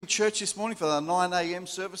church this morning for the 9 a.m.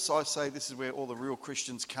 service. I say this is where all the real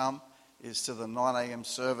Christians come, is to the 9 a.m.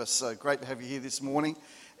 service. So great to have you here this morning.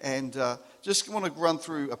 And just want to run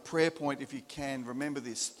through a prayer point if you can. Remember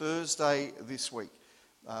this, Thursday this week,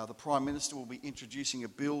 the Prime Minister will be introducing a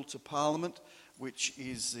bill to Parliament, which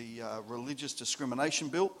is the Religious Discrimination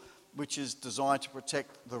Bill, which is designed to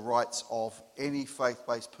protect the rights of any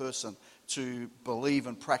faith-based person to believe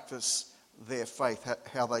and practice their faith,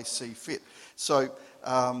 how they see fit. So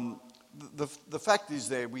the fact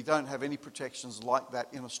is we don't have any protections like that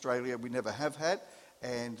in Australia. We never have had.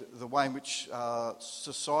 And the way in which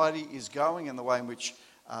society is going and the way in which,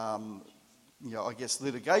 I guess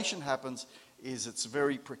litigation happens is it's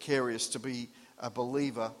very precarious to be a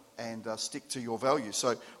believer and stick to your values.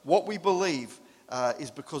 So what we believe is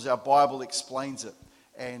because our Bible explains it.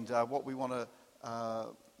 And what we want to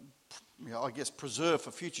preserve for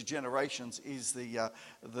future generations is the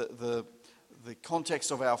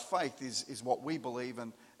context of our faith is what we believe,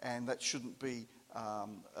 and that shouldn't be a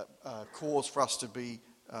cause for us to be,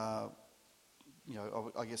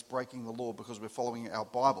 breaking the law because we're following our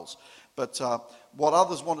Bibles. But what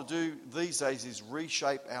others want to do these days is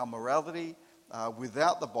reshape our morality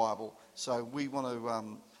without the Bible. So we want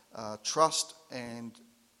to trust and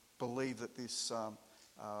believe that this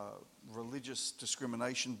religious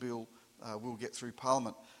discrimination bill will get through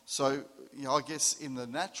Parliament. So, I guess in the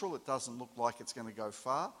natural it doesn't look like it's going to go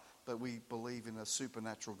far, but we believe in a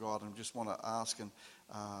supernatural God, and just want to ask and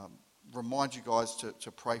remind you guys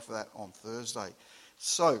to pray for that on Thursday.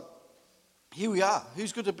 So, here we are.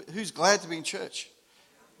 Who's glad to be in church?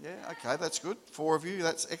 Yeah, okay, that's good. 4 of you,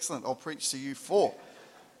 that's excellent. I'll preach to you 4.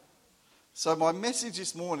 So my message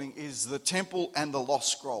this morning is the temple and the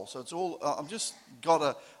lost scroll. So it's all, I've just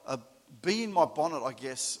got a bee in my bonnet, I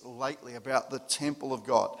guess, lately about the temple of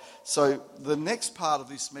God. So the next part of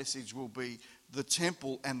this message will be the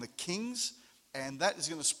temple and the kings, and that is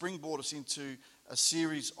going to springboard us into a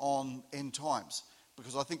series on end times,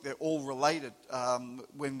 because I think they're all related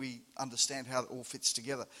when we understand how it all fits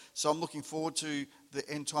together. So I'm looking forward to the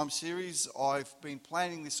end time series. I've been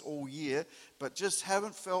planning this all year, but just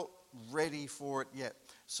haven't felt ready for it yet.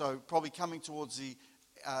 So probably coming towards the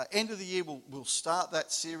end of the year, we'll start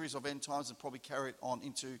that series of end times and probably carry it on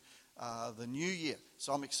into the new year.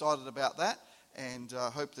 So I'm excited about that, and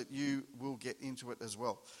hope that you will get into it as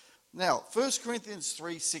well. Now, 1 Corinthians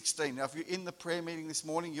 3:16. Now, if you're in the prayer meeting this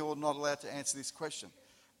morning, you're not allowed to answer this question.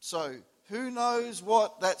 So, who knows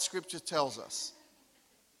what that scripture tells us?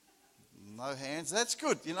 No hands. That's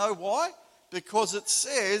good. You know why? Because it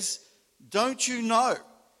says, don't you know?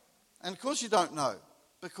 And of course you don't know,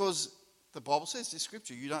 because the Bible says this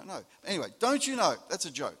scripture, you don't know. Anyway, don't you know? That's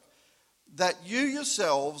a joke. That you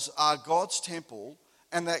yourselves are God's temple,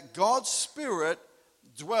 and that God's Spirit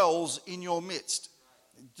dwells in your midst.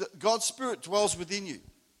 God's Spirit dwells within you.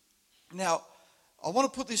 Now, I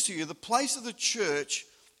want to put this to you. The place of the church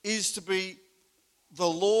is to be the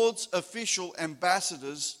Lord's official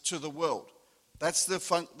ambassadors to the world. That's the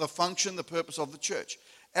function, the purpose of the church.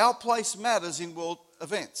 Our place matters in world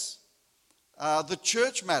events. The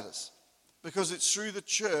church matters because it's through the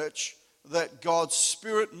church that God's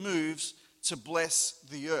Spirit moves to bless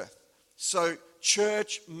the earth. So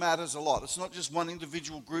church matters a lot. It's not just one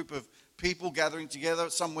individual group of people gathering together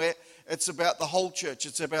somewhere. It's about the whole church.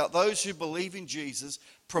 It's about those who believe in Jesus,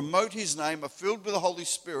 promote his name, are filled with the Holy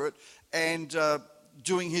Spirit, and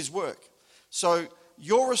doing his work. So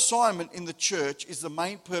your assignment in the church is the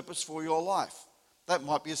main purpose for your life. That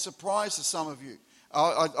might be a surprise to some of you.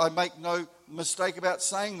 I make no mistake about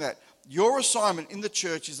saying that. Your assignment in the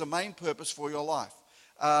church is the main purpose for your life.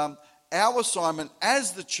 Our assignment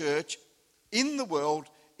as the church in the world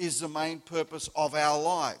is the main purpose of our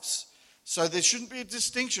lives. So there shouldn't be a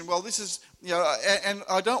distinction. Well, this is, and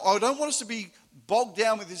I don't want us to be bogged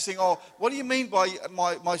down with this thing. Oh, what do you mean by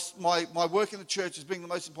my work in the church as being the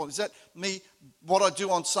most important? Is that me, what I do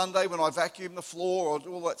on Sunday when I vacuum the floor or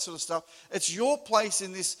all that sort of stuff? It's your place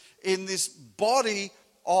in this body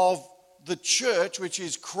of the church, which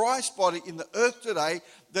is Christ's body in the earth today,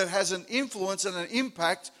 that has an influence and an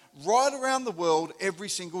impact right around the world every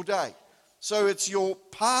single day. So it's your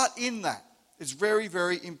part in that. It's very,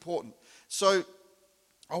 very important. So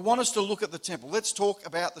I want us to look at the temple. Let's talk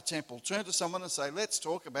about the temple. Turn to someone and say, let's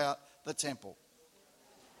talk about the temple.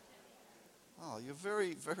 Oh, you're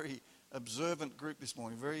very, very observant group this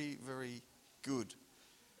morning. Very, very good.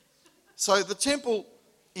 So the temple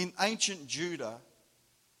in ancient Judah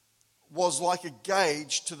was like a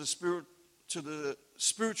gauge to the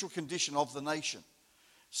spiritual condition of the nation.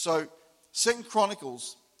 So 2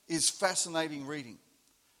 Chronicles is fascinating reading.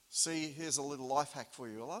 See, here's a little life hack for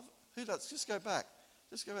you. Who does? Just go back.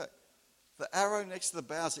 Let's go back. The arrow next to the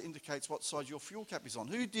bowser indicates what side your fuel cap is on.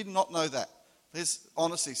 Who did not know that? There's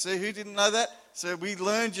honesty. See, who didn't know that? So we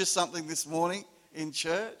learned just something this morning in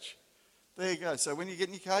church. There you go. So when you get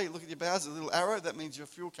in your car, you look at your bowser, a little arrow, that means your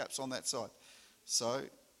fuel cap's on that side. So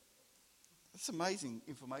that's amazing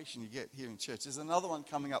information you get here in church. There's another one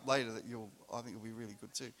coming up later that I think will be really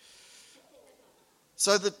good too.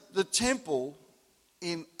 So the temple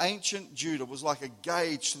in ancient Judah was like a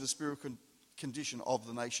gauge to the spiritual condition of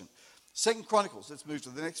the nation. 2 Chronicles, let's move to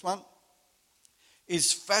the next one,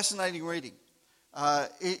 is fascinating reading.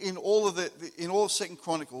 In all of 2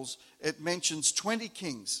 Chronicles, it mentions 20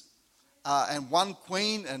 kings and one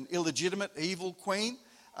queen, an illegitimate, evil queen.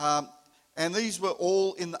 And these were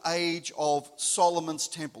all in the age of Solomon's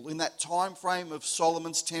temple, in that time frame of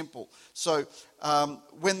Solomon's temple. So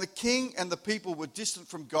when the king and the people were distant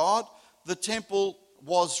from God, the temple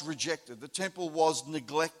was rejected. The temple was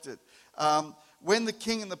neglected. When the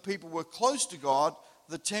king and the people were close to God,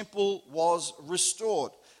 the temple was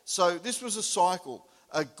restored. So this was a cycle.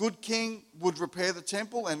 A good king would repair the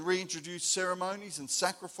temple and reintroduce ceremonies and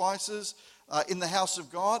sacrifices in the house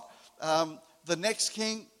of God. The next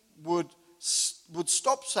king would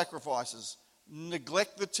stop sacrifices,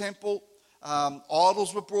 neglect the temple.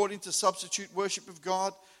 Idols were brought in to substitute worship of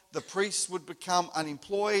God. The priests would become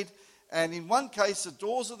unemployed. And in one case, the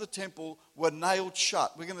doors of the temple were nailed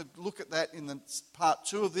shut. We're going to look at that in the part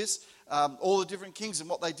 2 of this, all the different kings and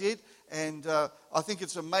what they did. And I think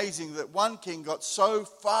it's amazing that one king got so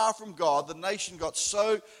far from God, the nation got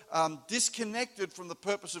so disconnected from the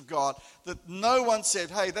purpose of God, that no one said,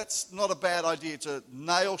 hey, that's not a bad idea to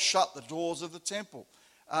nail shut the doors of the temple.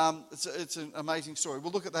 It's an amazing story.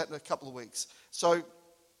 We'll look at that in a couple of weeks. So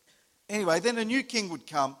anyway, then a new king would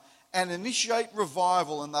come and initiate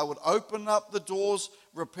revival, and they would open up the doors,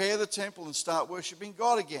 repair the temple, and start worshipping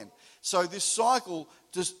God again. So this cycle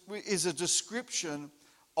is a description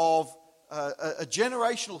of a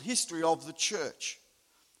generational history of the church.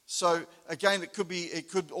 So again, it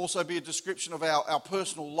could also be a description of our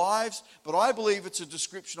personal lives, but I believe it's a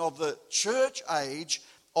description of the church age,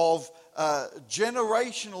 of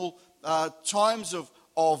generational times of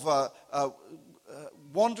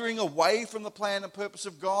wandering away from the plan and purpose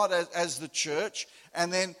of God as the church,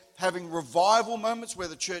 and then having revival moments where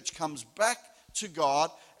the church comes back to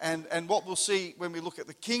God. And what we'll see when we look at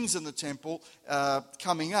the kings in the temple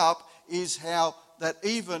coming up is how that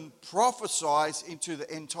even prophesies into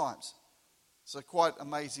the end times. It's a quite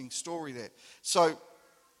amazing story there. So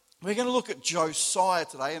we're going to look at Josiah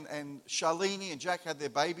today, and Charlene and Jack had their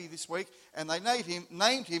baby this week, and they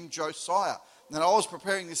named him Josiah. And I was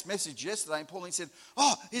preparing this message yesterday, and Pauline said,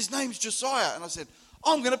 oh, his name's Josiah. And I said,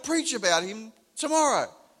 I'm going to preach about him tomorrow.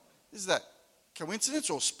 Is that coincidence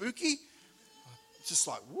or spooky? It's just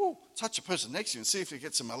like, whoa, touch a person next to you and see if you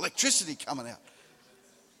get some electricity coming out.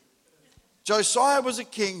 Josiah was a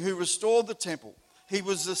king who restored the temple. He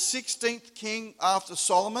was the 16th king after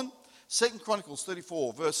Solomon. 2 Chronicles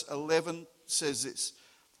 34 verse 11 says this.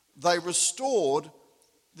 They restored,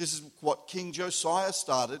 this is what King Josiah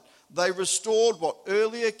started, they restored what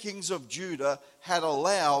earlier kings of Judah had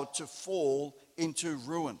allowed to fall into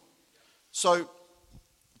ruin. So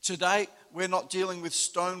today, we're not dealing with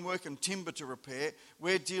stonework and timber to repair.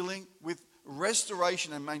 We're dealing with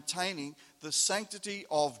restoration and maintaining the sanctity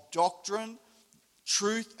of doctrine,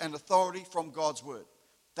 truth, and authority from God's word.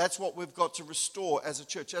 That's what we've got to restore as a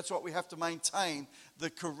church. That's what we have to maintain. The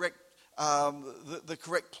correct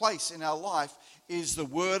place in our life is the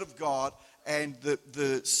word of God and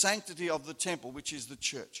the sanctity of the temple, which is the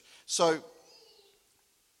church. So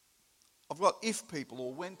I've got if people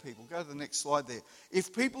or when people. Go to the next slide there.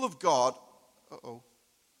 If people of God,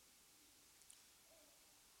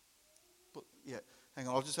 hang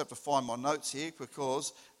on, I'll just have to find my notes here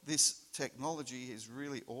because this technology is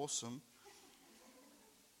really awesome.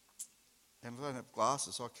 And I don't have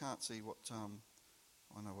glasses, so I can't see what,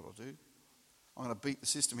 I know what I'll do. I'm going to beat the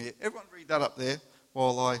system here. Everyone read that up there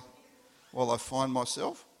while I find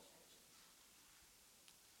myself.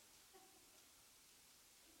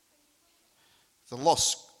 The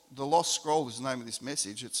lost scroll is the name of this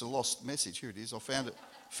message. It's a lost message. Here it is. I found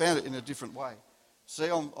it in a different way. See,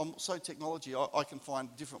 I'm so technology, I can find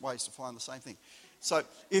different ways to find the same thing. So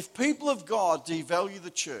if people of God devalue the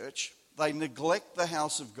church, they neglect the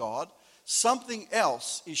house of God, something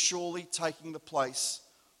else is surely taking the place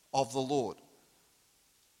of the Lord.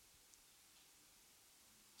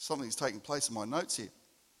 Something's taking place in my notes here.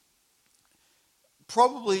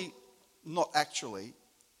 Probably not actually.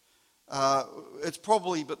 It's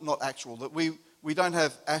probably but not actual that we don't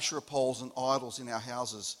have Asherah poles and idols in our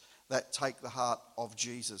houses that take the heart of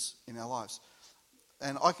Jesus in our lives.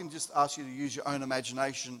 And I can just ask you to use your own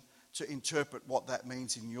imagination to interpret what that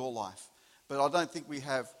means in your life. But I don't think we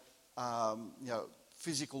have,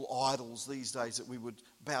 physical idols these days that we would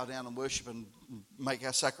bow down and worship and make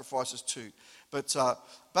our sacrifices to. But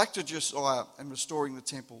back to Josiah and restoring the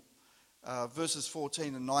temple, verses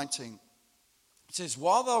 14 and 19. It says,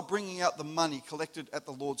 while they were bringing out the money collected at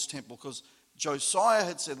the Lord's temple, because Josiah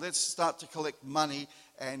had said, let's start to collect money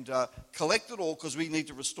and collect it all because we need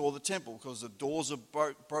to restore the temple because the doors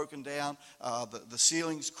are broken down, the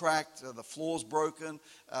ceiling's cracked, the floor's broken,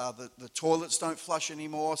 the toilets don't flush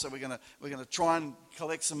anymore. So we're going to try and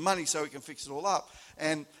collect some money so we can fix it all up.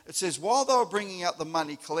 And it says, while they were bringing out the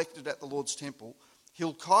money collected at the Lord's temple,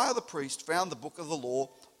 Hilkiah the priest found the book of the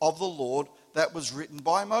law of the Lord that was written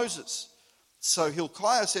by Moses. So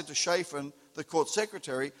Hilkiah said to Shaphan, the court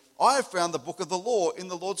secretary, I have found the book of the law in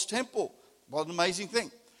the Lord's temple. What an amazing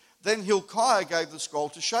thing. Then Hilkiah gave the scroll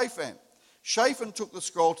to Shaphan. Shaphan took the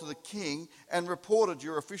scroll to the king and reported,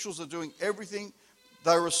 your officials are doing everything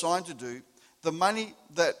they were assigned to do. The money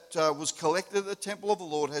that was collected at the temple of the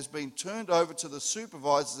Lord has been turned over to the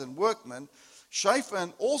supervisors and workmen.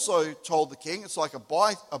 Shaphan also told the king, it's like a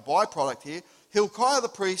byproduct here, Hilkiah the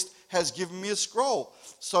priest has given me a scroll.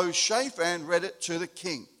 So Shaphan read it to the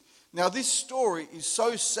king. Now this story is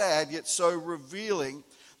so sad yet so revealing.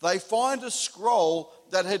 They find a scroll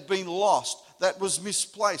that had been lost, that was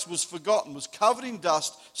misplaced, was forgotten, was covered in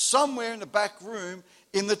dust somewhere in the back room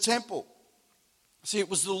in the temple. See, it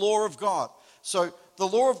was the law of God. So the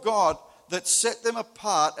law of God that set them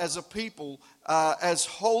apart as a people, as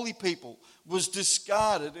holy people, was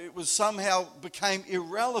discarded. It was somehow became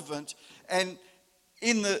irrelevant. And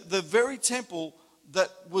in the very temple that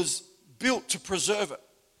was built to preserve it.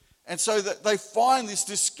 And so that they find this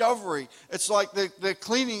discovery. It's like they're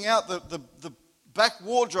cleaning out the back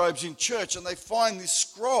wardrobes in church and they find this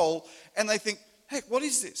scroll and they think, heck, what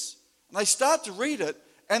is this? And they start to read it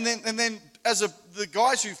and then the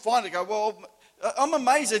guys who find it go, well, I'm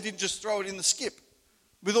amazed they didn't just throw it in the skip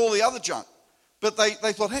with all the other junk. But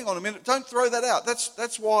they thought, hang on a minute, don't throw that out.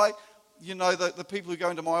 That's why, the people who go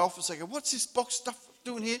into my office, they go, what's this box stuff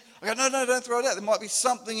doing here? I go, no, don't throw it out. There might be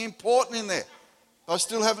something important in there. I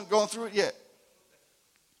still haven't gone through it yet.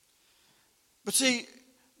 But see,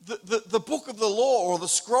 the book of the law or the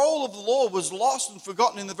scroll of the law was lost and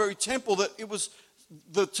forgotten in the very temple that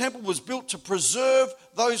the temple was built to preserve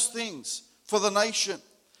those things for the nation.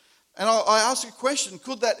 And I ask a question,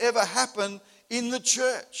 could that ever happen in the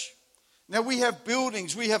church? Now we have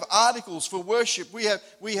buildings, we have articles for worship, we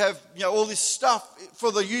have all this stuff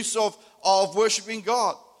for the use of worshiping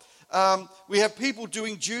God. We have people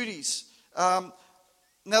doing duties.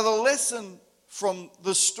 Now the lesson from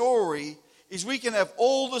the story is we can have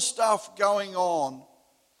all the stuff going on,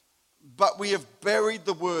 but we have buried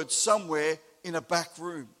the word somewhere in a back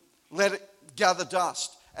room. Let it gather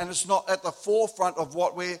dust, and it's not at the forefront of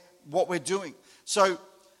what we're doing. So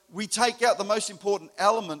we take out the most important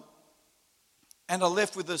element and are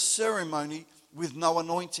left with a ceremony with no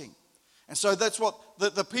anointing. And so that's what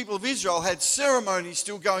the people of Israel had, ceremonies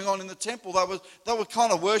still going on in the temple. They were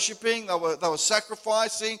kind of worshipping, they were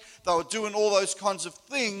sacrificing, they were doing all those kinds of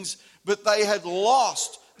things, but they had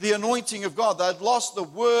lost the anointing of God. They had lost the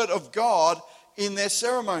word of God in their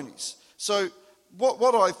ceremonies. So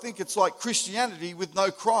what I think it's like Christianity with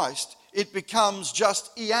no Christ, it becomes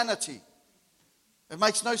just Ianity. It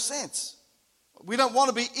makes no sense. We don't want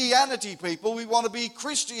to be Ianity people, we want to be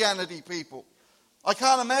Christianity people. I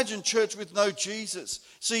can't imagine church with no Jesus.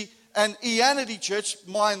 See, an Ianity church,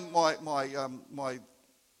 my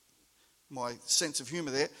sense of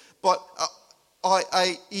humour there, but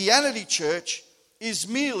a Ianity church is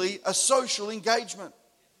merely a social engagement.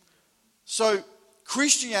 So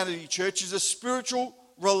Christianity church is a spiritual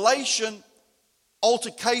relation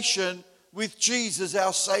altercation with Jesus,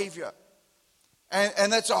 our Saviour.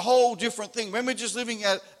 And that's a whole different thing. When we're just living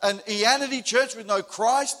at an Ianity church with no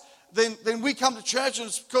Christ, then we come to church and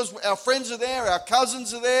it's because our friends are there, our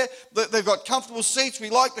cousins are there, they've got comfortable seats, we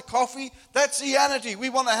like the coffee. That's Ianity. We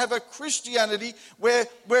want to have a Christianity where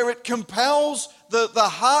it compels the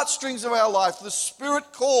heartstrings of our life, the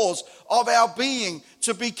spirit cause of our being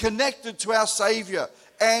to be connected to our Saviour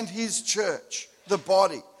and His church, the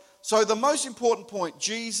body. So the most important point,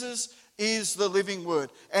 Jesus is the living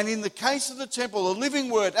word. And in the case of the temple, the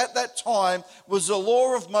living word at that time was the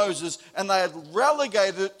law of Moses, and they had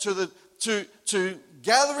relegated it to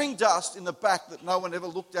gathering dust in the back that no one ever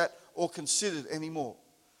looked at or considered anymore.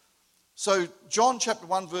 So John chapter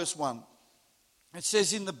 1 verse 1, it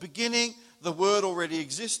says, in the beginning the word already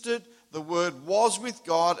existed, the word was with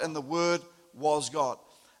God, and the word was God.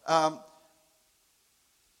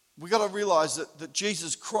 we've got to realize that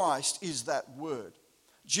Jesus Christ is that Word.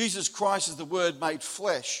 Jesus Christ is the Word made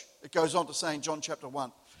flesh. It goes on to say in John chapter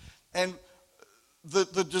 1. And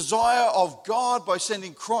the desire of God by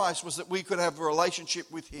sending Christ was that we could have a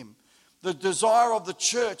relationship with Him. The desire of the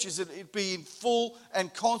church is that it be in full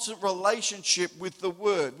and constant relationship with the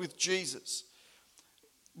Word, with Jesus.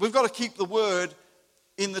 We've got to keep the Word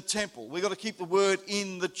in the temple. We've got to keep the Word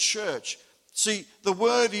in the church. See, the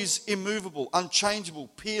Word is immovable, unchangeable,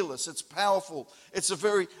 peerless. It's powerful. It's the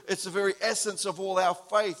very essence of all our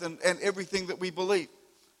faith and everything that we believe.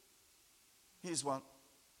 Here's one.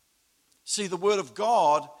 See, the Word of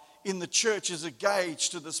God in the church is a gauge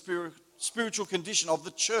to the spiritual condition of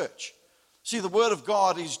the church. See, the Word of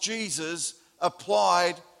God is Jesus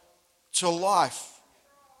applied to life.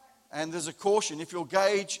 And there's a caution. If your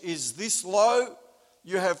gauge is this low,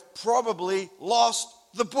 you have probably lost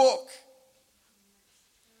the book.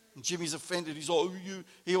 And Jimmy's offended. He's like,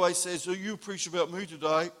 he always says, "Oh, you preach about me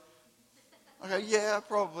today." Okay, yeah,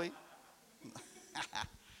 probably.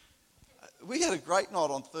 We had a great night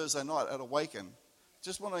on Thursday night at Awaken.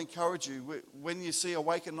 Just want to encourage you, when you see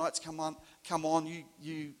Awaken nights come on,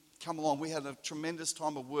 you come along. We had a tremendous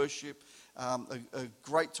time of worship, a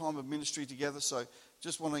great time of ministry together. So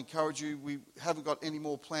just want to encourage you. We haven't got any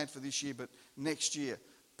more planned for this year, but next year,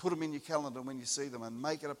 put them in your calendar when you see them and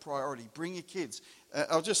make it a priority. Bring your kids.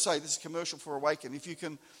 I'll just say, this is commercial for Awaken. If you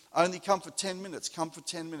can only come for 10 minutes, come for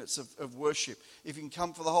 10 minutes of worship. If you can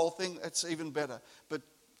come for the whole thing, that's even better. But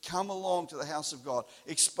come along to the house of God.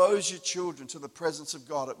 Expose your children to the presence of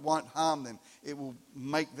God. It won't harm them. It will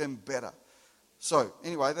make them better. So,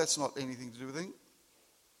 anyway, that's not anything to do with it.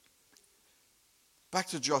 Back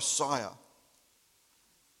to Josiah.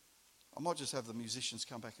 I might just have the musicians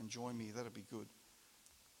come back and join me. That'd be good.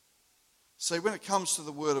 See, when it comes to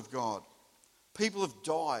the Word of God, people have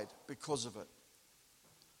died because of it.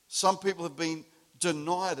 Some people have been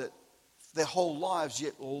denied it their whole lives,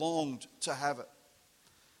 yet longed to have it.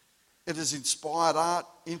 It has inspired art,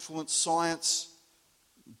 influenced science,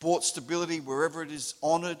 brought stability wherever it is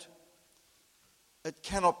honoured. It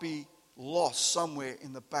cannot be lost somewhere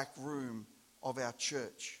in the back room of our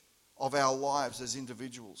church, of our lives as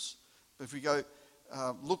individuals. But if we go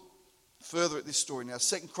look further at this story now,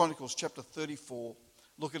 2 Chronicles chapter 34,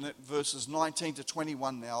 looking at verses 19 to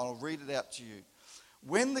 21 now, I'll read it out to you.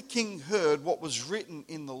 When the king heard what was written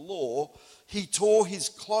in the law, he tore his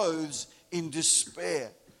clothes in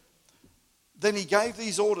despair. Then he gave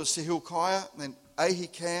these orders to Hilkiah, and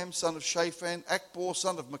Ahikam, son of Shaphan, Akbor,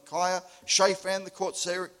 son of Micaiah, Shaphan, the court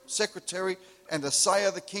secretary, and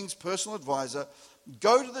Asaiah, the king's personal advisor,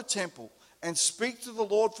 "Go to the temple and speak to the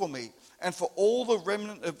Lord for me and for all the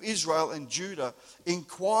remnant of Israel and Judah.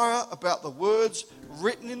 Inquire about the words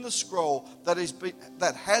written in the scroll that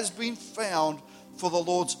has been found, for the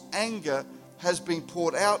Lord's anger has been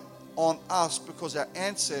poured out on us because our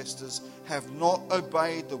ancestors have not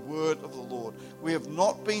obeyed the word of the Lord. We have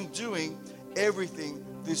not been doing everything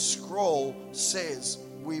this scroll says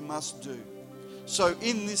we must do." So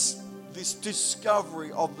in this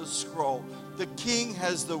discovery of the scroll, the king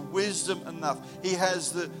has the wisdom enough. He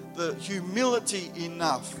has the humility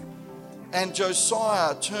enough. And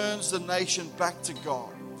Josiah turns the nation back to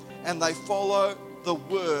God. And they follow the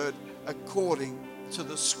word according to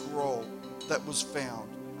the scroll that was found.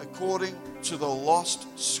 According to the lost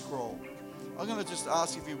scroll. I'm going to just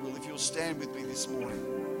ask, if you'll stand with me this morning.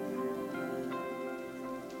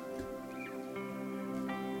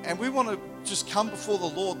 And we want to just come before the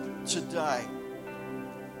Lord today.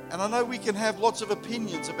 And I know we can have lots of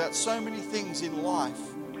opinions about so many things in life.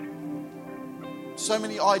 So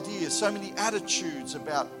many ideas, so many attitudes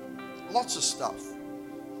about lots of stuff.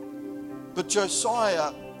 But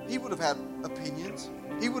Josiah, he would have had opinions.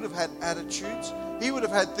 He would have had attitudes. He would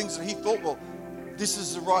have had things that he thought, well, this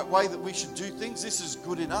is the right way that we should do things. This is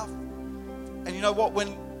good enough. And you know what?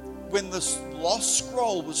 When the lost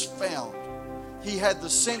scroll was found, he had the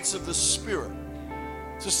sense of the Spirit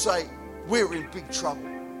to say, we're in big trouble.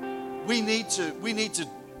 We need to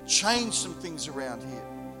change some things around here.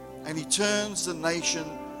 And he turns the nation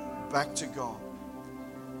back to God.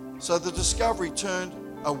 So the discovery turned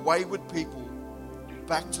a wayward people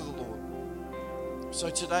back to the Lord. So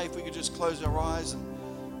today, if we could just close our eyes and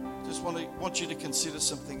just want you to consider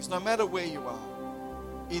some things. No matter where you are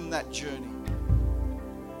in that journey,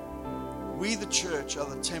 we the church are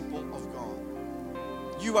the temple of God.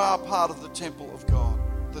 You are part of the temple of God,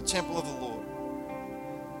 the temple of the Lord.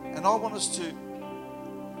 And I want us to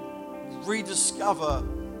rediscover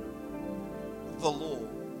the law,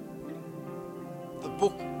 the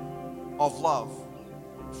book of love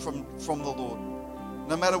from the Lord.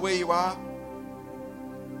 No matter where you are,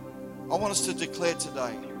 I want us to declare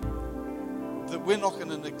today that we're not going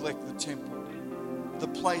to neglect the temple, the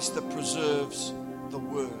place that preserves the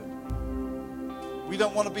word. We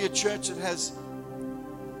don't want to be a church that has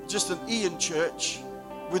just an Ian church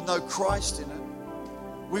with no Christ in it.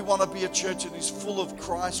 We want to be a church that is full of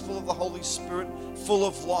Christ, full of the Holy Spirit, full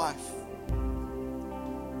of life.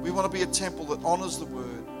 We want to be a temple that honors the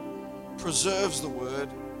word, preserves the word,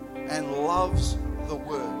 and loves the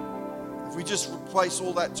word. If we just replace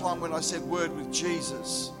all that time when I said word with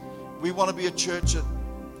Jesus, we want to be a church that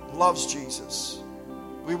loves Jesus.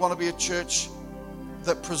 We want to be a church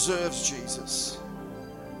that preserves Jesus.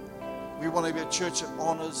 We want to be a church that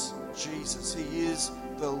honors Jesus. He is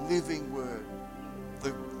the living word,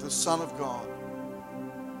 the Son of God.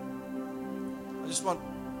 I just want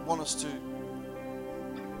us to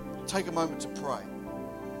take a moment to pray.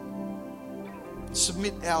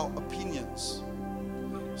 Submit our opinions.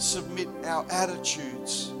 Submit our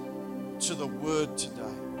attitudes to the word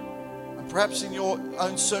today. And perhaps in your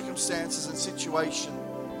own circumstances and situation,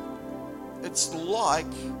 it's like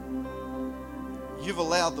you've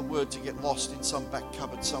allowed the word to get lost in some back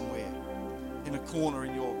cupboard somewhere, in a corner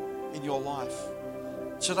in your life.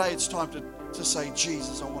 Today it's time to say,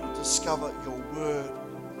 Jesus, I want to discover your word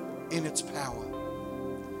in its power.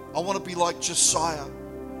 I want to be like Josiah,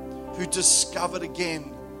 who discovered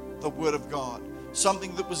again the word of God,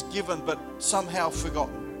 something that was given but somehow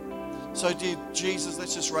forgotten. So dear Jesus,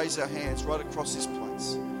 let's just raise our hands right across this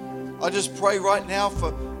place. I just pray right now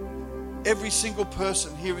for every single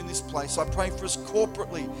person here in this place. I pray for us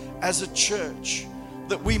corporately as a church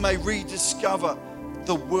that we may rediscover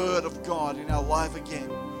the word of God in our life again.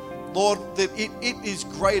 Lord, that it is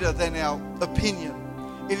greater than our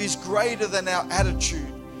opinion. It is greater than our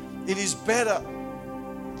attitude. It is better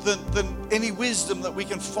than any wisdom that we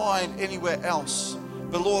can find anywhere else.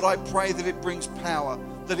 But Lord, I pray that it brings power,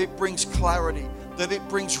 that it brings clarity, that it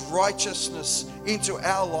brings righteousness into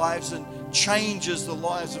our lives and changes the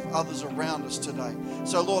lives of others around us today.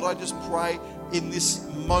 So Lord, I just pray in this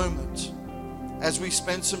moment, as we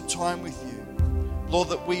spend some time with you, Lord,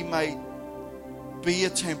 that we may be a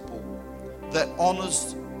temple that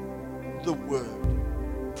honors the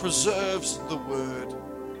word, preserves the word,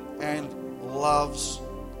 and loves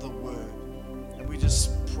the word. And we just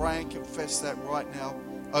pray and confess that right now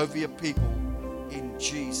over your people in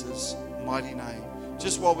Jesus' mighty name.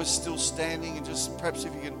 Just while we're still standing, and just perhaps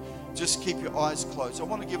if you can just keep your eyes closed, I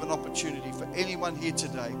want to give an opportunity for anyone here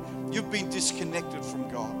today. You've been disconnected from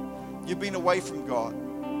God. You've been away from God.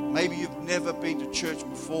 Maybe you've never been to church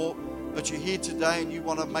before, but you're here today and you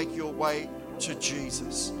want to make your way to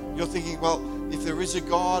Jesus. You're thinking, well, if there is a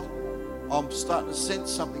God, I'm starting to sense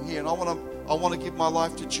something here, and I want to give my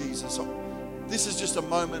life to Jesus. This is just a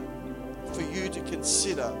moment for you to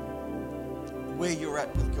consider where you're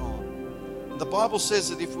at with God. And the Bible says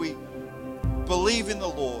that if we believe in the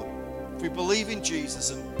Lord, if we believe in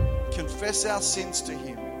Jesus and confess our sins to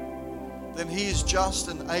Him, then He is just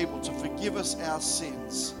and able to forgive us our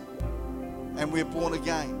sins, and we're born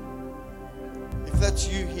again. If that's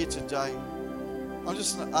you here today, I'm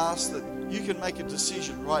just going to ask that you can make a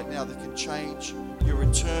decision right now that can change your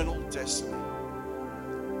eternal destiny.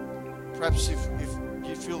 Perhaps if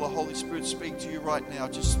you feel the Holy Spirit speak to you right now,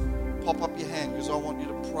 just pop up your hand, because I want you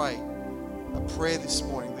to pray a prayer this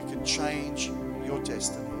morning that can change your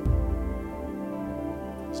destiny.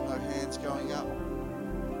 There's no hands going up.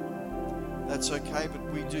 That's okay, but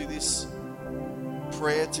we do this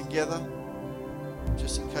prayer together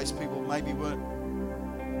just in case people maybe were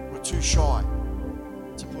too shy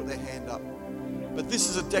to put their hand up. But this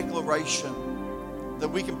is a declaration that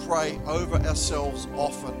we can pray over ourselves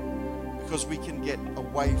often, because we can get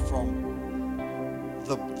away from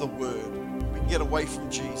the word. We can get away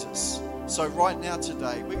from Jesus. So right now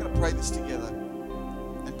today, we're going to pray this together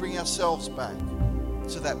and bring ourselves back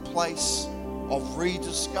to that place of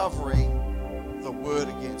rediscovering the word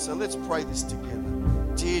again. So let's pray this together.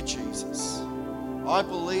 Dear Jesus, I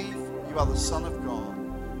believe you are the Son of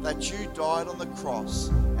God, that you died on the cross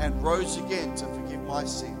and rose again to forgive my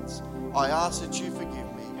sins. I ask that you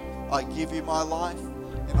forgive me. I give you my life,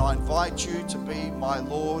 and I invite you to be my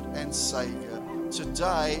Lord and Savior.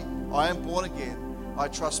 Today, I am born again. I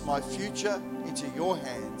trust my future into your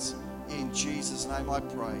hands. In Jesus' name I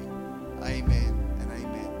pray. Amen and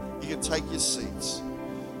amen. You can take your seats.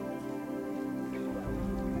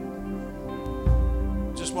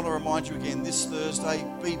 Just want to remind you again, this Thursday,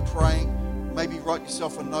 be praying. Maybe write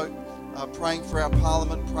yourself a note, praying for our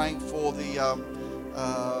Parliament, praying for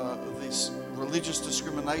this religious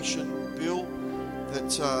discrimination bill,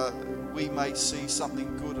 that we may see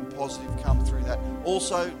something good and positive come through that.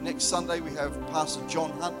 Also, next Sunday we have Pastor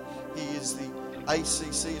John Hunt He is the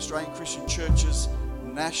ACC, Australian Christian Churches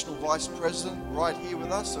National Vice President, right here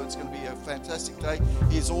with us, so it's going to be a fantastic day.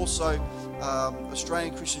 He is also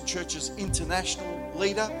Australian Christian Churches International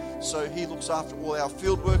Leader, so he looks after all our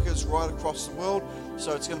field workers right across the world.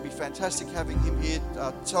 So it's going to be fantastic having him here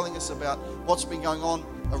telling us about what's been going on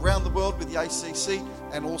around the world with the ACC,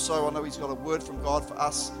 and also I know he's got a word from God for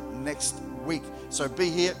us next week. So be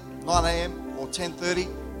here 9 a.m. or 10:30,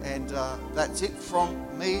 and that's it from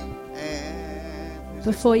me. And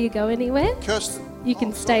before you go anywhere, Kirsten, you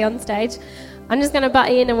can stay on stage. I'm just going to butt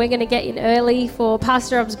in, and we're going to get in early for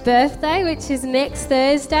Pastor Rob's birthday, which is next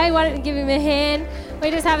Thursday. Why don't we give him a hand? We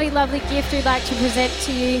just have a lovely gift we'd like to present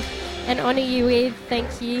to you and honour you with.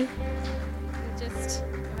 Thank you. Just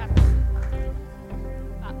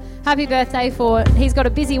happy birthday he's got a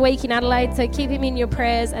busy week in Adelaide, so keep him in your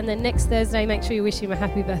prayers, and then next Thursday make sure you wish him a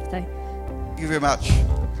happy birthday. Thank you very much.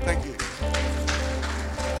 Thank you.